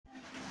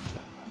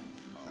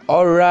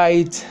All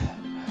right.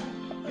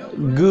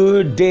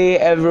 Good day,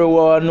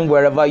 everyone,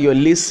 wherever you're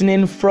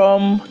listening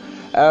from.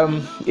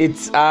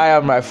 It's I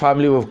and my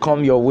family. We've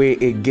come your way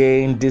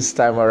again this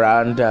time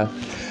around.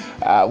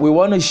 We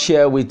want to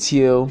share with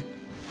you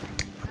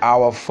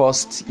our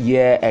first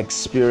year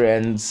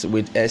experience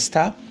with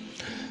Esther,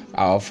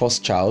 our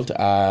first child.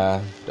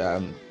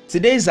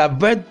 Today is her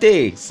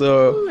birthday,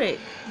 so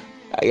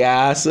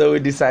so we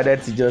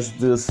decided to just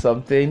do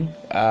something.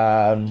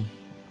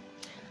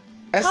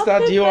 Esther,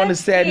 do you want to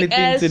say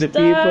anything to the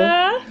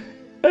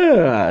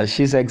people?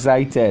 She's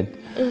excited.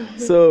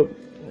 So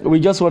we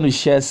just want to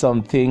share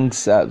some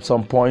things,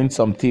 some points,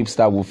 some tips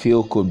that we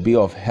feel could be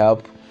of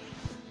help.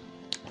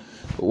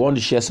 We want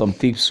to share some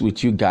tips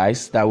with you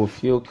guys that we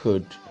feel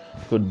could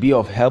be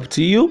of help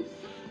to you,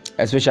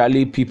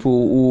 especially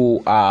people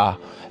who are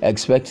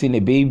expecting a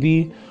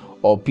baby,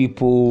 or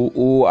people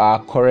who are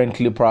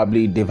currently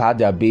probably they've had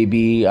their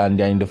baby and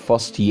they're in the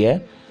first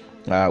year.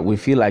 We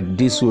feel like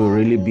this will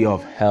really be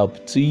of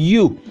help to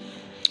you.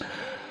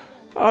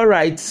 All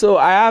right, so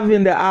I have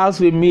in the house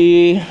with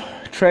me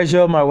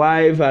Treasure, my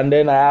wife, and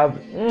then I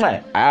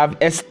have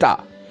Esther.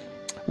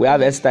 We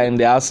have Esther in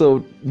the house,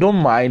 so don't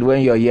mind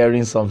when you're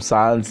hearing some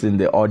sounds in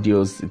the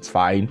audios. It's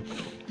fine.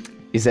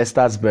 It's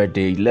Esther's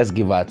birthday. Let's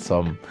give her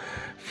some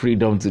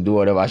freedom to do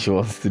whatever she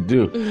wants to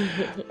do.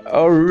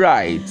 All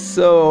right,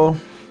 so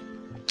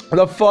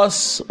the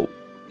first,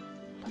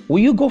 will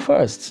you go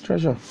first,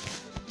 Treasure?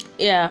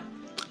 Yeah.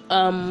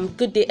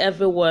 Good day,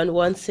 everyone.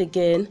 Once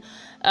again,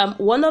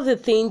 one of the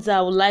things I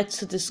would like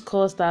to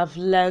discuss that I've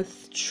learned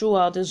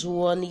throughout this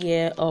 1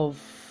 year of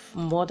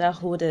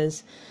motherhood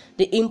is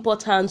the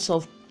importance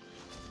of.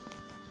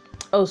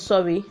 I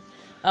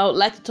would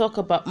like to talk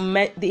about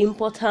the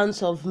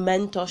importance of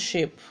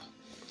mentorship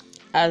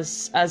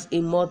as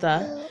a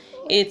mother.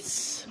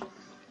 It's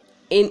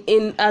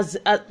as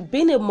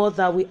being a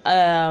mother.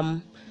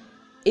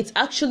 It's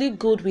actually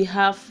good we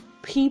have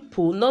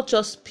people, not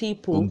just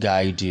people who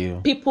guide you,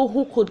 people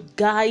who could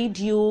guide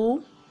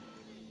you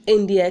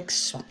in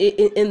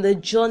the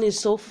journey.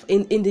 So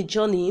in the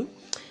journey,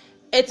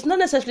 it's not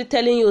necessarily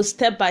telling you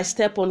step by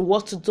step on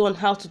what to do and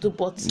how to do,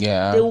 but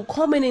they will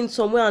come in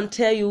somewhere and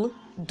tell you,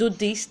 do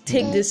this,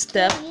 take this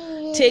step,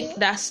 take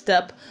that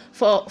step.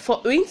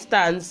 For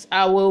instance,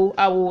 I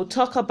will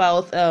talk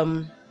about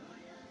a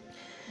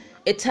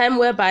time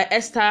whereby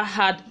Esther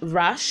had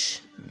rash.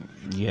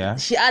 Yeah,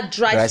 she had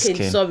dry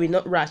skin. Sorry,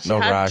 not rash. She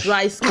had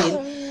dry skin,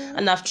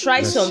 and I've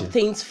tried some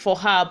things for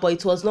her, but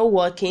it was not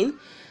working.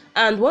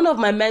 And one of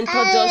my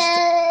mentors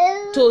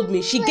just told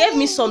me, she gave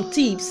me some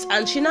tips,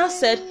 and she now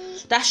said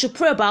that I should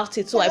pray about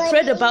it. So I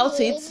prayed about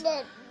it.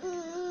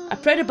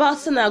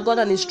 And I got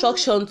an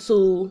instruction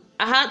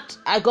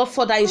I got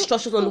further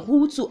instructions on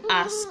who to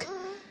ask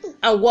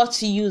and what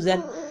to use,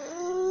 and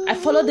I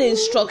followed the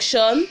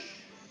instruction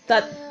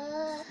that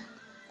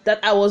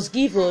I was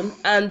given,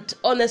 and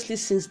honestly,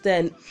 since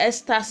then,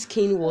 Esther's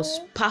skin was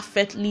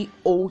perfectly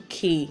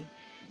okay.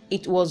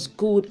 It was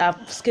good. Her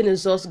skin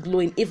is just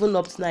glowing, even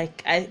up to now.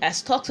 I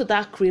stuck to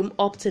that cream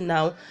up to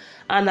now,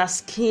 and her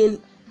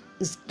skin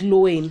is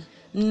glowing.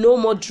 No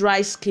more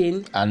dry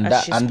skin. And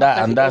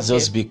that's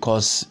just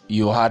because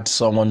you had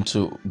someone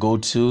to go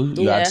to.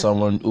 You had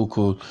someone who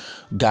could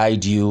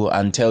guide you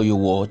and tell you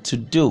what to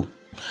do.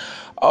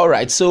 All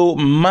right. So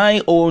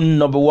my own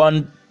number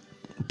one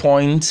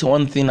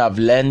thing I've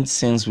learned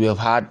since we have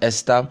had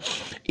Esther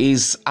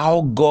is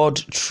how God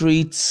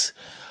treats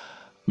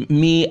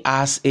me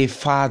as a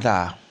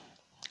father.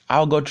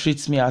 How God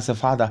treats me as a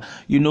father.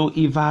 You know,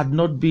 if I had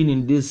not been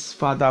in this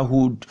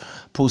fatherhood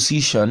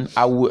position,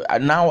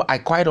 now I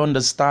quite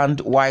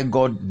understand why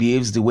God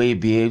behaves the way he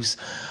behaves.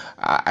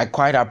 I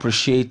quite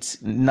appreciate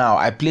now.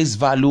 I place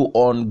value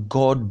on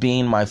God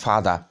being my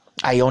father.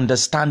 I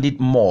understand it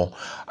more.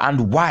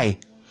 And why?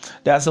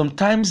 There are some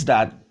times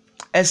that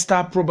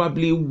Esther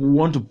probably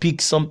want to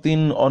pick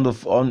something on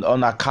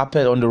a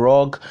carpet, on the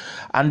rug,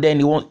 and then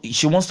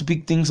she wants to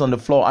pick things on the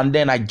floor, and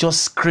then I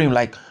just scream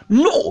like,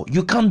 no,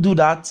 you can't do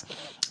that.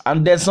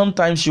 And then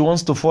sometimes she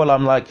wants to fall,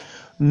 I'm like,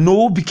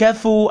 no, be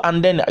careful.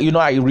 And then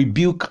I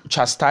rebuke,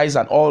 chastise,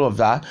 and all of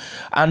that.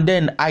 And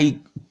then I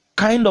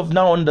kind of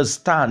now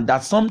understand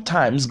that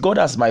sometimes God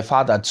as my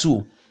father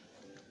too,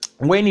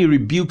 when he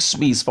rebukes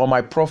me, it's for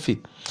my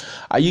profit.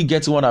 Are you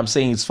getting what I'm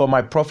saying? It's for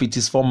my profit.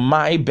 It's for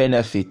my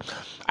benefit.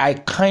 I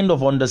kind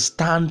of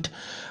understand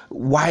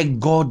why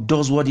God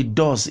does what he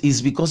does.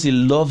 Is because he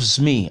loves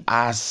me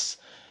as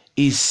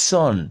his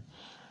son.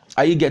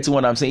 Are you getting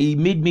what I'm saying? He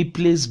made me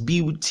place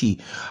beauty.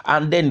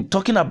 And then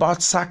talking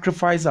about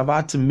sacrifice I've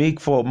had to make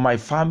for my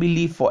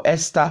family, for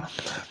Esther,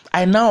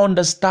 I now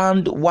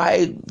understand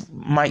why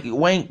my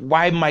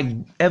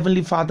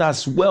Heavenly Father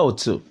as well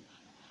too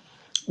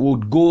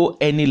would go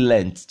any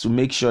length to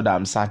make sure that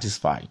I'm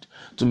satisfied,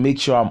 to make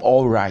sure I'm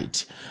all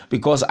right,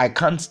 because I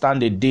can't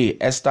stand a day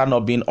Esther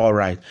not being all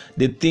right.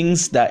 The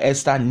things that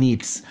Esther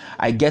needs,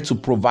 I get to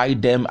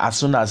provide them as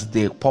soon as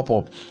they pop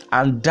up,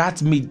 and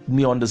that made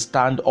me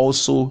understand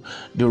also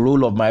the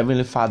role of my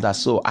Heavenly Father.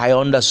 So I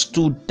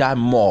understood that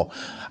more,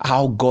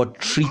 how God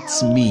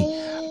treats me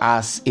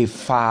as a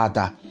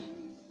father.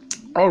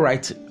 All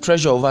right,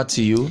 Treasure, over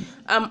to you.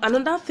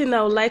 Another thing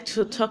I would like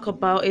to talk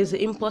about is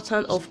the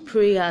importance of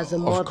prayer as a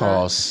mother. Of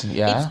course,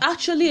 yeah. It's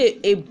actually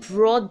a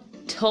broad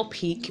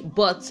topic,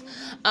 but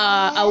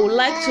I would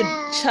like to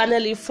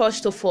channel it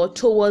first of all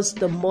towards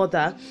the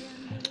mother.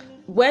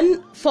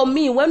 When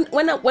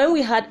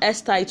we had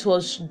Esther, it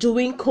was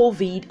during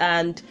COVID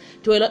and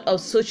there were a lot of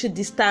social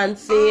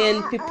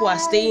distancing. People are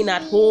staying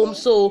at home,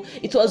 so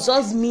it was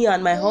just me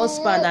and my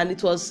husband, and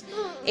it was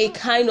a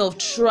kind of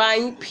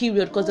trying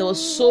period because there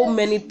was so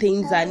many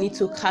things I need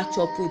to catch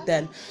up with.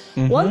 Then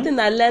one thing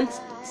I learned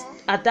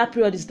at that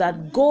period is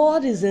that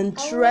God is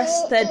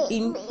interested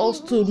in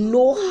us to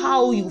know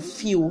how you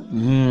feel.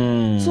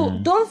 So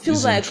don't feel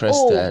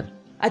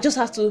I just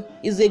have to,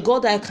 is a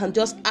God I can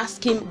just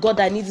ask him, God,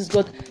 I need this.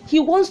 God, he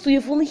wants to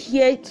even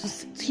hear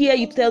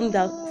you tell me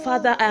that,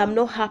 Father, I am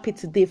not happy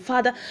today,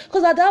 Father.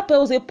 Because at that point, there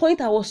was a point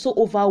I was so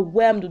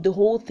overwhelmed with the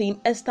whole thing.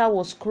 Esther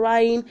was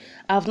crying.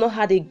 I've not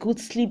had a good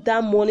sleep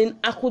that morning.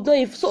 I could not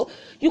even, so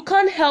you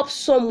can't help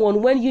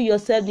someone when you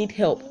yourself need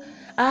help.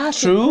 I had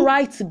to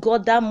cry to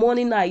God that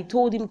morning. I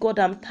told him, God,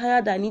 I'm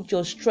tired. I need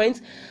your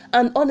strength.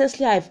 And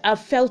honestly, I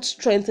felt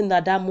strengthened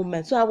at that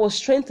moment. So I was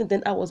strengthened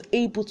and I was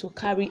able to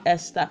carry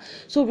Esther.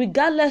 So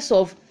regardless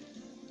of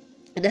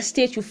the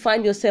state you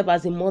find yourself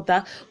as a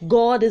mother,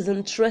 God is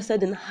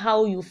interested in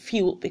how you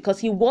feel because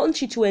he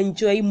wants you to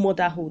enjoy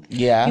motherhood.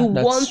 Yeah, He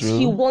wants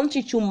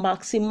you to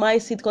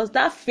maximize it because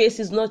that phase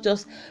is not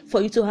just for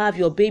you to have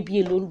your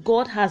baby alone.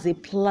 God has a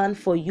plan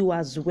for you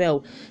as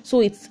well. So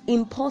it's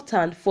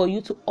important for you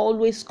to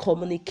always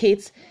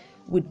communicate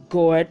with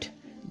God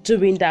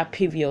during that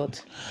period.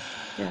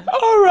 Yeah.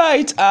 All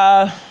right.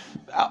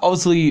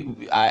 Also,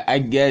 I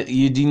get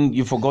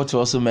you forgot to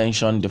also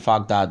mention the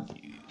fact that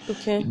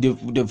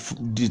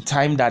the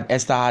time that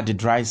Esther had the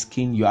dry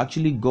skin, you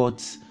actually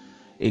got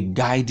a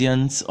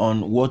guidance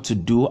on what to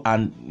do,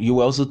 and you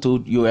were also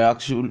told, you were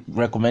actually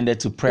recommended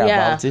to pray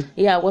about it.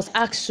 Yeah, I was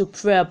asked to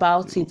pray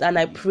about it, and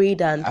I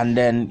prayed, and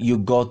then you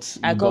got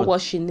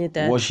what she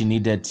needed. What she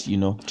needed,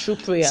 through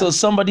prayer. So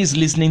somebody's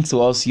listening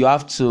to us. You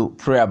have to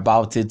pray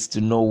about it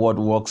to know what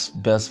works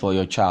best for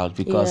your child,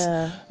 because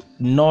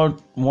not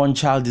one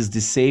child is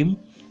the same.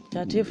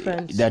 They're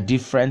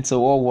different. So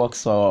what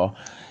works for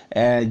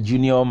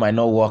Junior might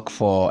not work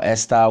for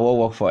Esther. What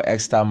work for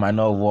Esther might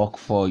not work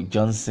for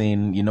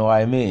Johnson. You know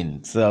what I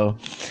mean? So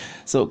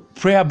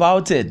pray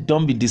about it.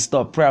 Don't be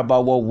disturbed. Pray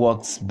about what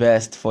works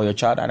best for your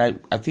child. And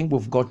I think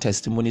we've got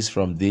testimonies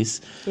from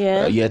this.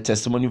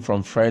 Testimony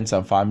from friends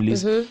and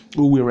families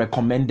who we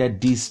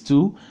recommended this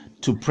to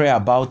pray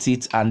about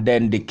it, and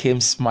then they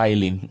came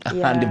smiling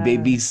and the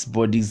baby's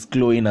body's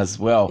glowing as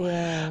well.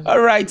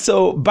 All right,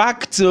 so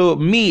back to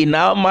me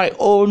now. My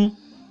own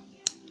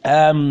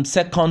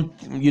second,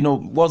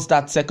 what's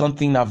that second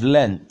thing I've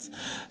learned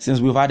since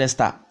we've had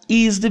Esther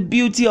is the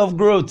beauty of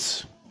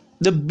growth.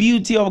 The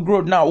beauty of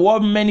growth. Now,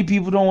 what many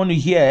people don't want to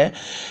hear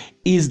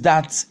is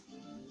that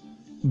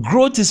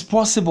growth is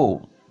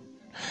possible.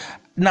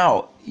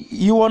 Now,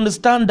 you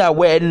understand that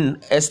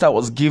when Esther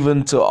was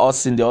given to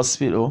us in the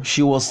hospital,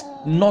 she was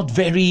not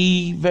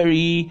very,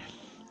 very,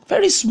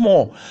 very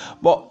small.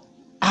 But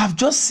I've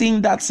just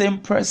seen that same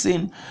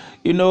person,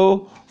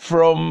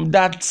 from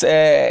that,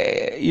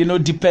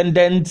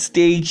 dependent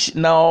stage,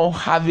 now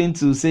having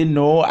to say,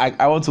 no,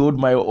 I want to hold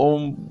my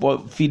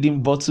own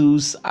feeding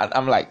bottles. And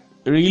I'm like,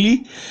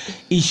 really?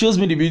 It shows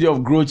me the beauty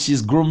of growth.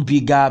 She's grown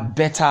bigger,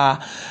 better.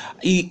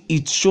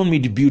 It's shown me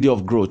the beauty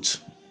of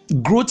growth.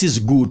 Growth is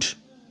good.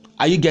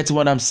 Are you getting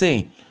what I'm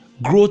saying?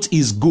 Growth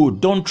is good.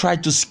 Don't try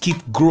to skip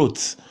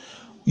growth.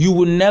 You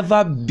will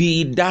never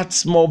be that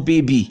small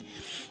baby.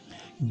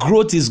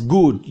 Growth is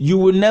good. You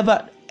will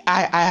never...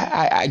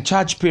 I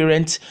charge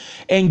parents,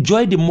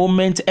 enjoy the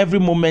moment, every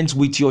moment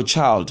with your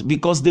child,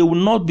 because they will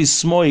not be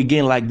small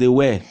again like they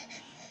were.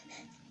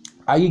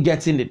 Are you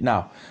getting it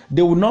now?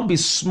 They will not be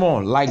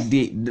small like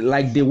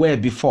they were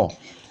before.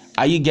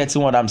 Are you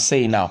getting what I'm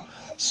saying now?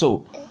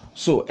 So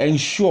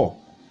ensure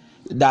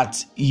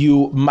that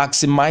you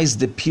maximize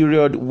the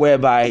period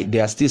whereby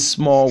they are still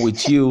small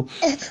with you.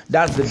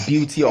 That's the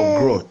beauty of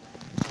growth.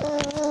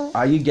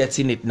 Are you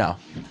getting it now?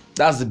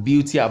 That's the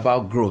beauty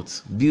about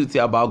growth.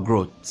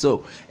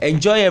 So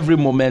enjoy every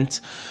moment.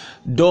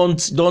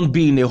 Don't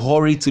be in a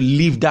hurry to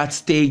leave that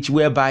stage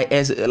whereby,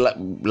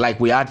 like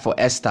we had for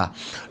Esther.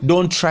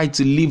 Don't try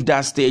to leave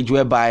that stage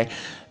whereby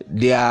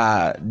they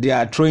are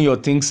throwing your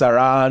things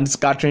around,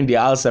 scattering the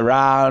house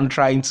around,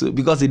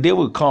 because the day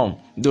will come,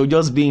 they'll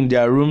just be in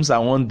their rooms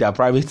and want their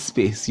private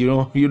space. You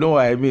know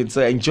what I mean?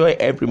 So enjoy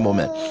every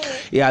moment.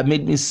 It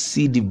made me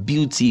see the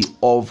beauty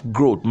of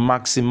growth.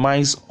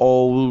 Maximize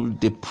all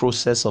the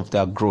process of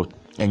their growth.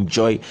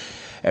 Enjoy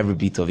every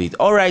bit of it.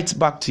 All right,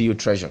 back to you,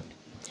 Treasure.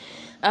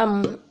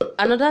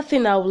 Another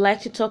thing I would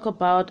like to talk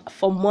about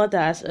for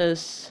mothers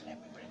is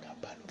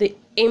the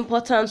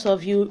importance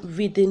of you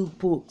reading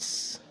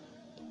books.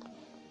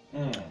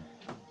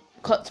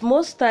 Because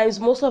most times,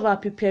 most of our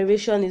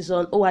preparation is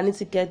on, I need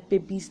to get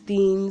baby's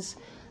things,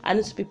 I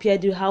need to prepare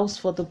the house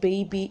for the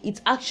baby.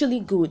 It's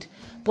actually good,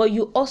 but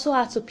you also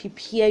have to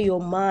prepare your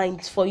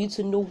mind for you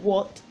to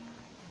know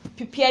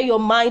prepare your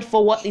mind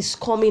for what is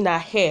coming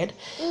ahead.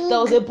 There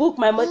was a book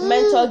my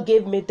mentor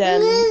gave me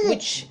then,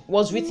 which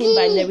was written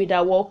by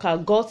Nerida Walker,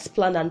 God's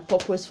Plan and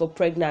Purpose for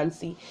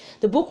Pregnancy.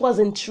 The book was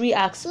in 3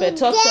 aspects.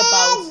 Talks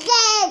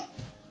about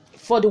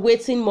for the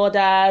waiting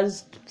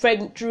mothers,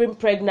 during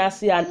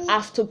pregnancy and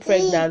after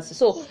pregnancy.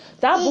 So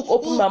that book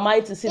opened my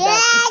mind to see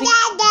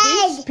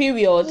that this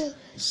period,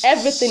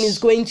 everything is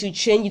going to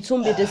change. It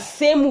won't be the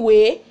same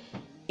way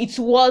it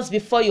was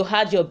before you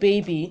had your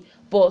baby,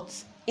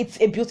 but it's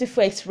a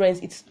beautiful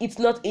experience. It's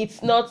not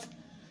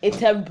a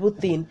terrible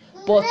thing,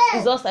 but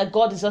it's just like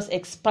God is just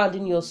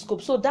expanding your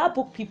scope. So that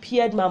book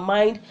prepared my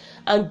mind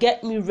and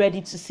get me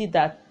ready to see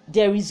that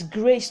there is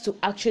grace to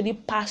actually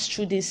pass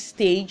through this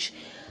stage,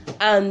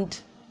 and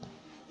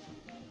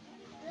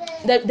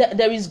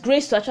there is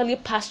grace to actually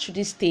pass through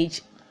this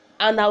stage,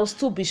 and I'll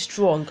still be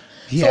strong.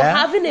 So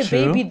having a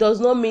baby does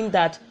not mean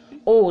that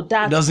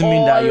that doesn't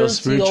mean that your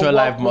spiritual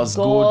life must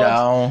go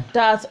down.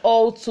 That's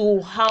all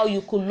to how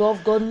you could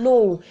love God.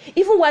 No,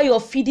 even while you're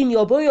feeding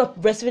you're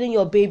breastfeeding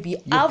your baby,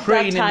 have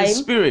that time in the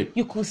spirit.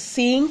 You could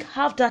sing,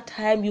 have that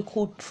time you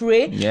could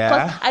pray.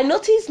 Because I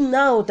notice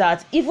now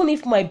that even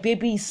if my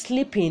baby is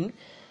sleeping,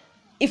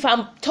 if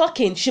I'm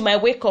talking, she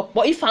might wake up,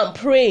 but if I'm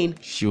praying,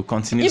 she'll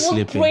continue sleeping.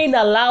 Even praying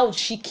aloud,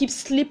 she keeps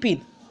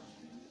sleeping.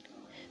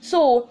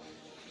 So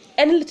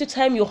any little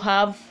time you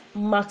have,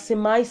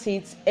 maximize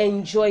it,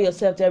 enjoy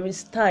yourself. There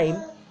is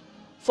time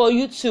for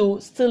you to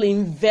still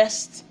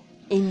invest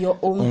in your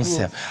own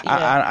self.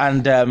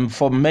 And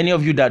for many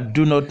of you that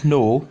do not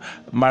know,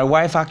 my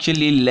wife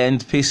actually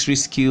learned pastry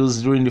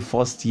skills during the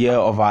first year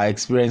of our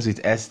experience with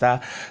Esther.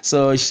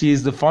 So she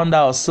is the founder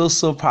of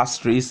So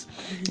Pastries,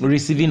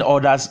 receiving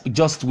orders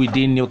just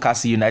within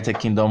Newcastle, United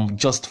Kingdom,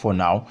 just for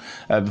now,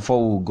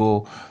 before we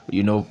go,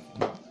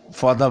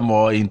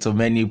 furthermore into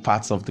many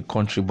parts of the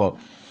country. But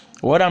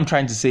what I'm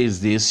trying to say is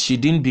this: she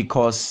didn't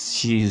because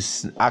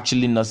she's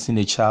actually nursing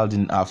a child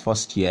in her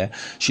first year.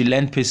 She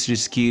learned pastry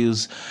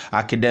skills,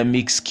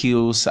 academic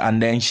skills, and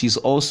then she's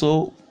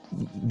also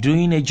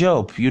doing a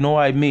job. You know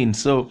what I mean?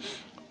 So,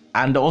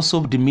 and also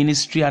the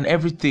ministry and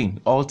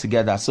everything all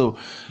together. So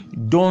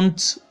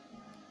don't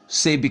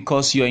say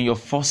because you're in your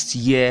first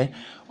year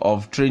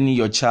of training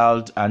your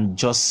child and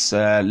just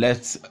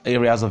let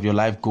areas of your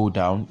life go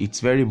down.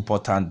 It's very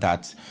important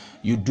that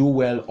you do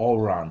well all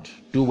round.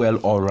 Do well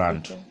all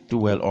round. Okay. Do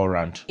well all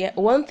round. Yeah,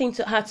 one thing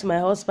to add to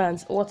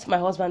what my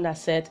husband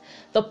has said,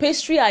 the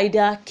pastry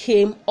idea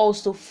came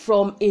also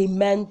from a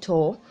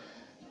mentor,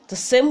 the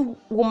same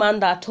woman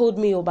that told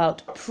me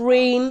about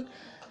praying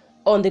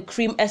on the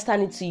cream Esther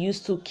needs to use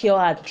to cure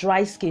her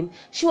dry skin.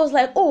 She was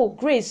like, "Oh,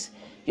 Grace,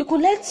 you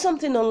could learn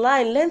something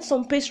online, learn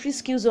some pastry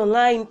skills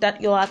online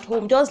that you're at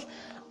home."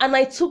 And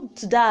I took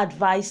to that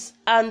advice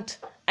and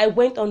I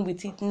went on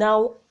with it.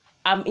 Now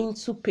I'm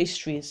into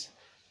pastries.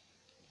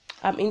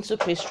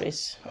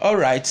 All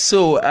right.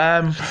 So,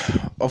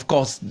 of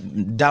course,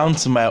 down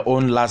to my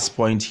own last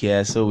point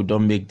here, so we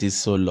don't make this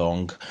so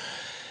long.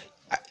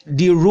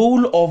 The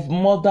role of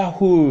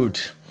motherhood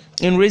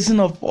in raising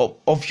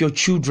of your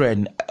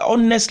children.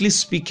 Honestly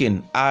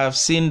speaking, I have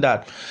seen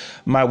that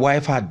my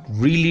wife had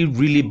really,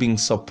 really been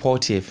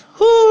supportive.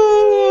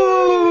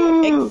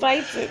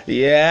 Excited.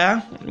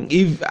 Yeah.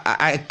 If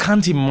I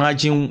can't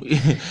imagine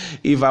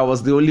if I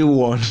was the only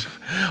one,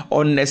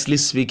 honestly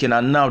speaking.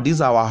 And now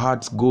our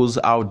heart goes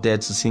out there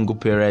to single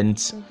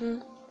parents.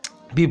 Mm-hmm.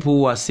 People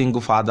who are single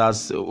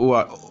fathers who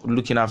are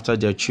looking after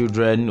their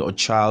children or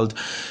child,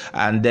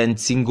 and then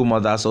single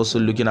mothers also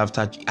looking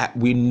after.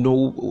 We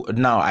know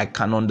now, I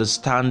can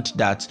understand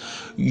that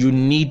you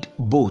need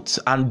both.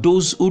 And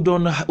those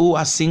who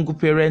are single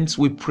parents,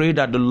 we pray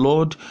that the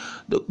Lord,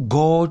 the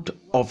God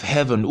of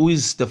heaven, who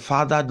is the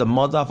Father, the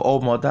mother of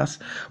all mothers,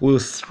 will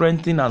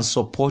strengthen and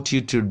support you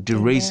to the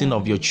raising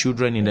of your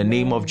children in the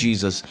name of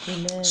Jesus.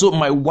 Amen. So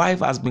my wife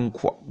has been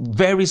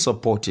very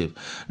supportive.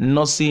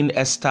 Nursing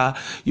Esther,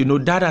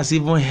 that has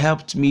even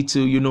helped me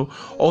to,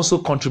 also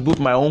contribute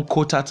my own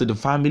quota to the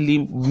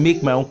family,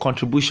 make my own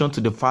contribution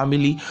to the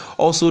family,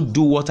 also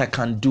do what I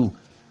can do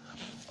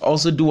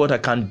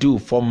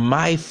for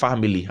my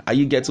family. Are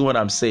you getting what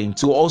I'm saying?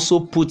 To also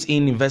put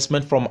in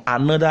investment from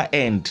another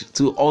end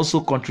to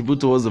also contribute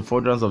towards the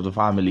furtherance of the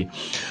family.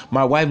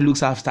 My wife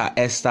looks after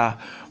Esther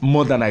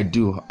more than I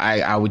do.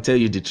 I will tell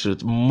you the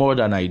truth, more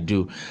than I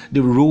do.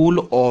 The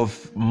role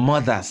of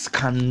mothers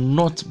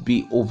cannot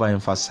be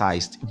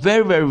overemphasized.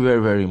 Very, very,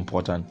 very, very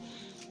important.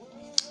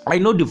 I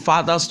know the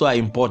fathers too are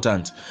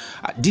important.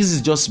 This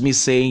is just me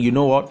saying, you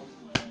know what?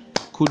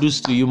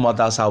 Kudos to you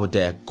mothers out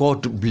there.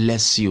 God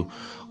bless you.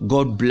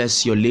 God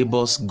bless your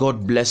labors.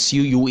 God bless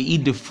you. You will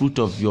eat the fruit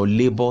of your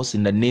labors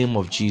in the name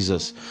of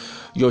Jesus.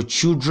 Your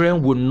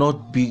children will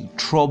not be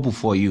trouble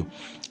for you.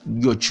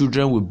 Your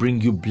children will bring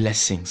you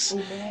blessings.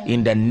 Amen.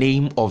 In the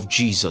name of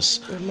Jesus.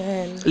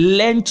 Amen.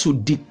 Learn to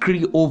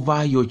decree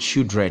over your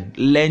children.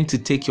 Learn to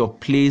take your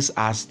place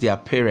as their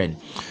parent.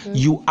 Mm-hmm.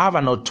 You have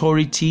an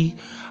authority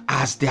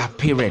as their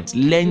parents,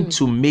 learn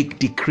to make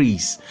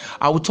decrees.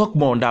 I will talk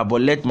more on that,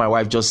 but let my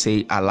wife just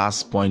say a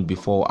last point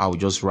before I will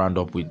just round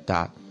up with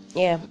that.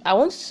 Yeah, I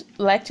want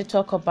like to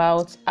talk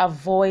about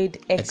avoid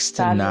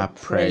external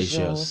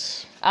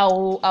pressures.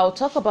 I'll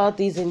talk about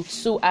these in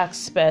two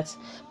aspects,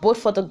 both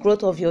for the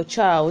growth of your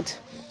child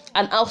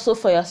and also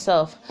for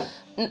yourself.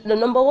 The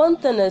number one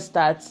thing is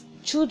that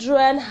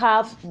children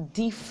have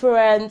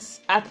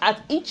different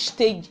at each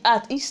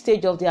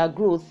stage of their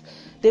growth.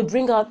 They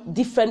bring out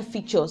different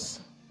features.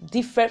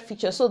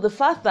 So the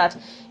fact that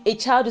a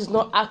child is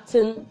not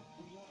acting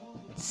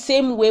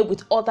same way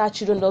with other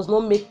children does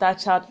not make that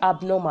child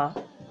abnormal.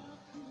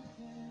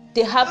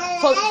 They have,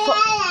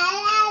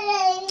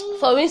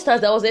 for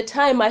instance, there was a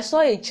time I saw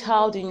a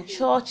child in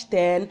church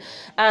then,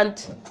 and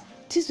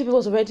this baby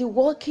was already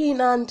walking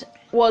and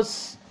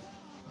was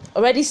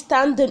already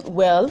standing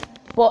well,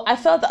 but I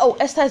felt that,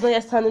 Esther is not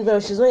yet standing well,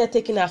 she's not yet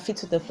taking her feet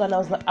to the floor,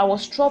 and I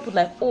was troubled,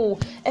 like,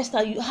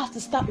 Esther, you have to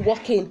start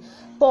walking.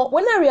 But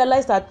when I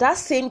realized that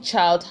same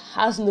child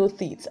has no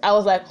teeth, I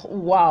was like,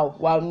 wow,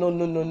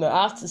 no,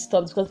 I have to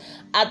stop, because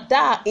at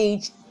that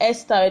age,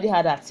 Esther already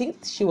had her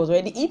teeth, she was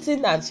already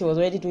eating, and she was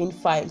already doing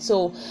fine.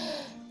 So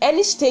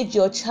any stage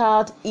your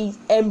child is,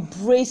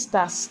 embrace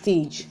that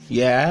stage.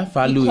 Yeah,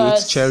 value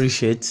it,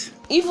 cherish it.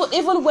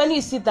 Even when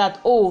you see that,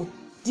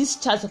 this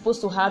child is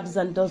supposed to have this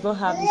and does not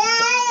have this,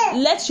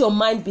 let your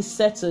mind be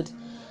settled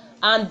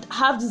and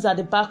have this at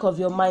the back of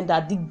your mind,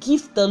 that the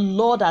gift the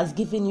Lord has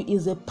given you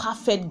is a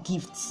perfect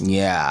gift.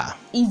 Yeah.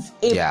 Is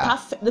a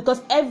perfect,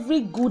 because every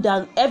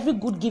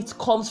good gift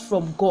comes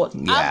from God.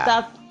 Yeah. Have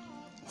that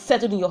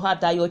settled in your heart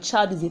that your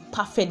child is a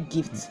perfect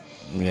gift.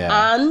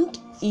 Yeah. And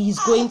it's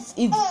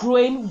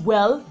growing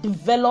well,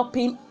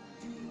 developing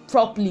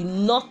properly.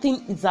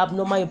 Nothing is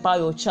abnormal about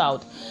your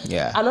child.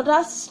 Yeah.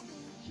 Another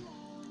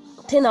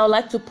thing I would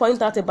like to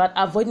point out about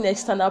avoiding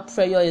external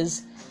pressure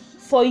is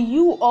for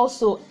you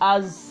also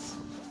as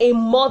a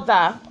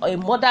mother or a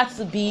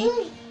mother-to-be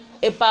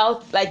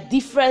about like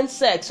different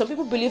sex. Some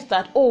people believe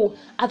that,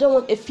 I don't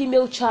want a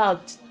female child.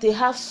 They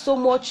have so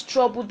much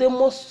trouble. They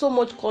have so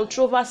much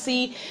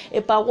controversy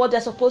about what they're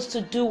supposed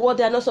to do, what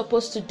they're not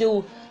supposed to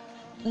do.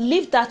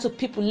 Leave that to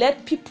people.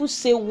 Let people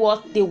say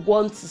what they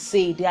want to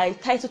say. They are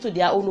entitled to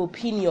their own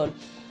opinion.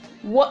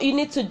 What you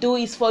need to do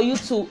is for you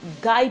to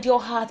guide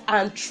your heart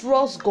and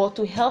trust God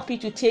to help you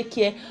to take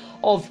care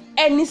of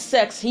any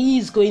sex He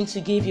is going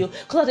to give you.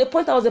 Because at the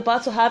point I was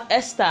about to have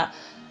Esther,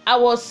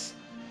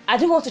 I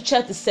didn't want to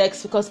check the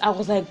sex, because I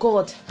was like,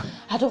 God,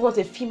 I don't want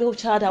a female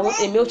child, I want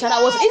a male child.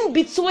 I was in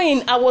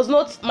between.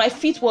 My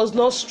feet was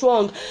not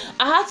strong.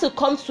 I had to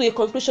come to a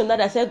conclusion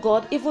that I said,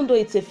 God, even though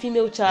it's a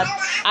female child,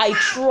 I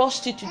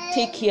trust you to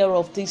take care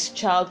of this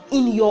child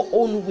in your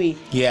own way.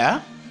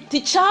 Yeah. The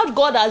child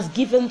God has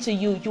given to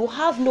you, you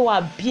have no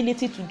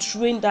ability to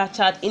train that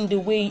child in the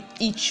way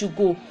it should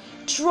go.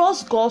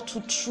 Trust God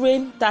to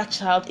train that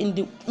child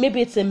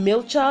maybe it's a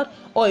male child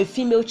or a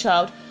female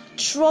child.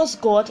 Trust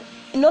God,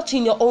 not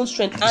in your own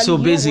strength. And so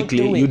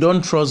basically, you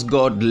don't trust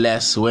God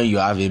less when you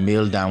have a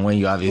male than when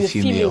you have a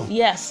female.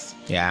 Yes.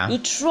 Yeah. You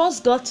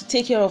trust God to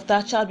take care of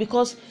that child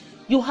because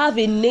you have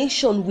a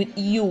nation with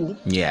you.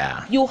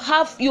 Yeah. You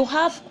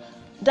have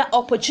that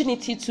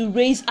opportunity to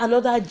raise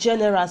another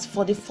generous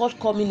for the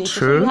forthcoming nation.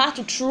 True. So you have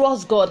to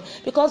trust God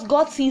because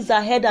God sees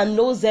ahead and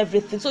knows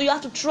everything. So you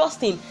have to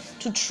trust Him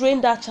to train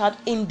that child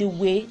in the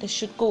way they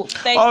should go.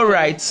 All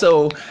right.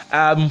 So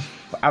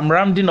I'm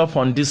rounding up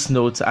on this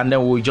note, and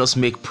then we'll just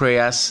make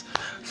prayers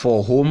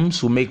for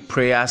homes. We'll make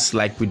prayers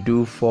like we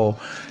do for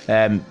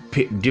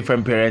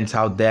different parents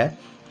out there.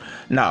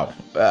 Now,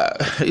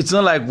 it's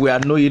not like we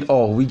know it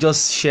all. We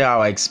just share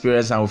our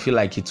experience and we feel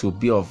like it will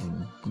be of,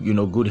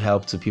 good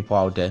help to people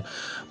out there.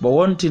 But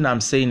one thing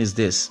I'm saying is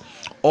this: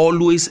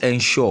 always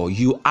ensure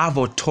you have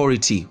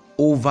authority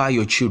over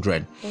your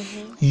children.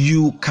 Mm-hmm.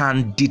 You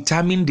can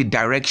determine the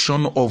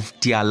direction of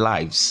their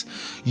lives.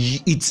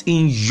 It's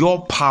in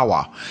your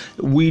power.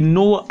 We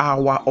know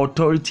our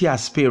authority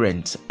as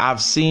parents. I've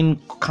seen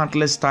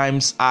countless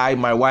times,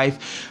 my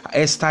wife,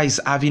 Esther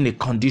is having a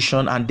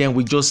condition, and then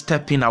we just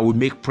step in and we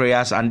make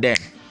prayers, and then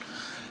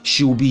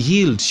she'll be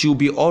healed. She'll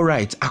be all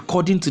right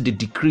according to the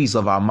decrees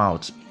of our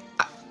mouth.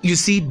 You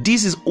see,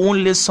 this is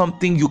only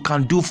something you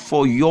can do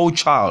for your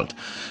child.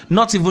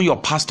 Not even your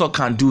pastor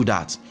can do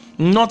that.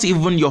 Not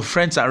even your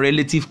friends and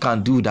relatives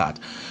can do that.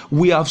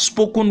 We have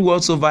spoken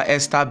words over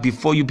Esther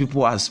before you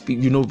people are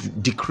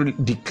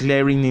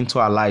declaring into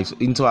our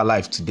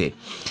life today.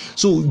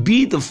 So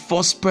be the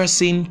first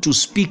person to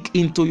speak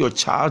into your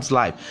child's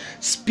life.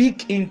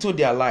 Speak into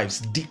their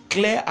lives.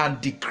 Declare and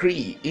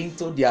decree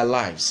into their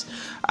lives.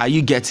 Are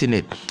you getting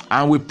it?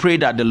 And we pray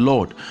that the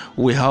Lord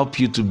will help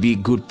you to be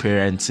good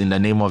parents in the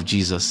name of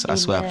Jesus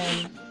as well.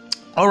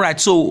 All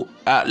right, so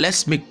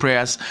let's make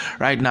prayers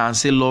right now and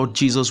say, Lord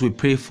Jesus, we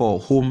pray for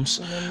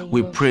homes,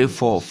 we pray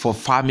for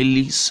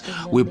families,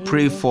 we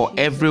pray for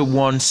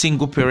everyone,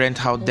 single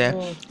parent out there,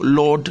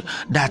 Lord,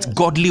 that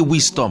godly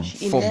wisdom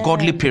for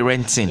godly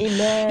parenting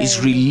is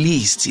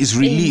released.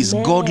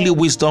 Godly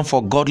wisdom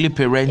for godly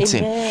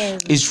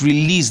parenting is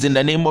released in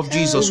the name of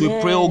Jesus. We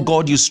pray, oh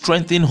God, you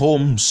strengthen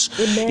homes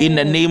in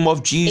the name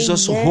of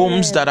Jesus,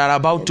 homes that are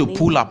about to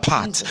pull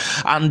apart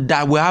and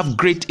that will have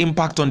great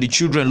impact on the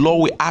children.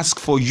 Lord, we ask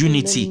for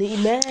unity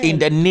in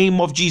the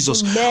name of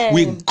Jesus.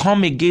 We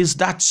come against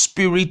that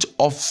spirit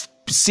of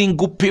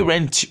single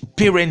parenting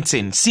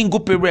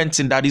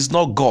that is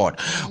not God.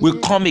 We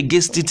come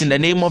against it in the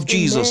name of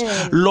Jesus.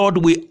 Lord,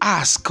 we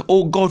ask,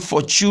 oh God,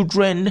 for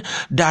children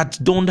that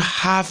don't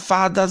have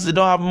fathers, they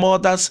don't have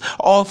mothers,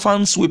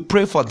 orphans. We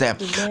pray for them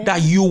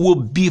that you will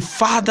be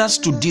fathers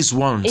to these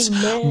ones.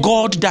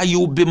 God, that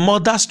you will be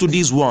mothers to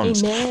these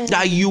ones.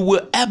 That you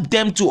will help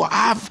them to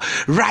have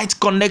right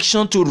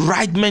connection to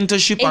right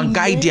mentorship and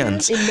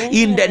guidance.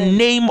 In the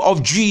name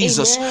of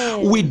Jesus,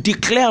 we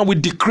declare and we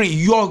decree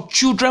your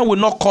children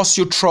will not cause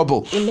you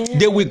trouble.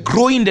 They will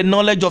grow in the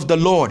knowledge of the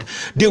Lord.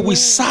 They will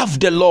serve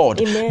the Lord.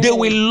 They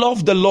will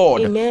love the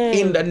Lord.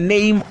 In the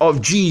name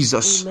of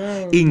Jesus.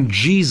 In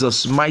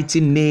Jesus' mighty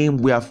name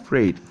we have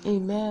prayed.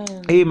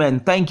 Amen.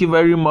 Thank you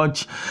very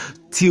much.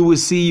 Till we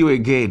see you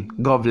again.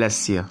 God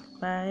bless you.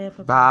 Bye.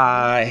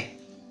 Bye.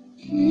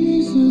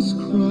 Jesus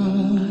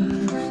Christ.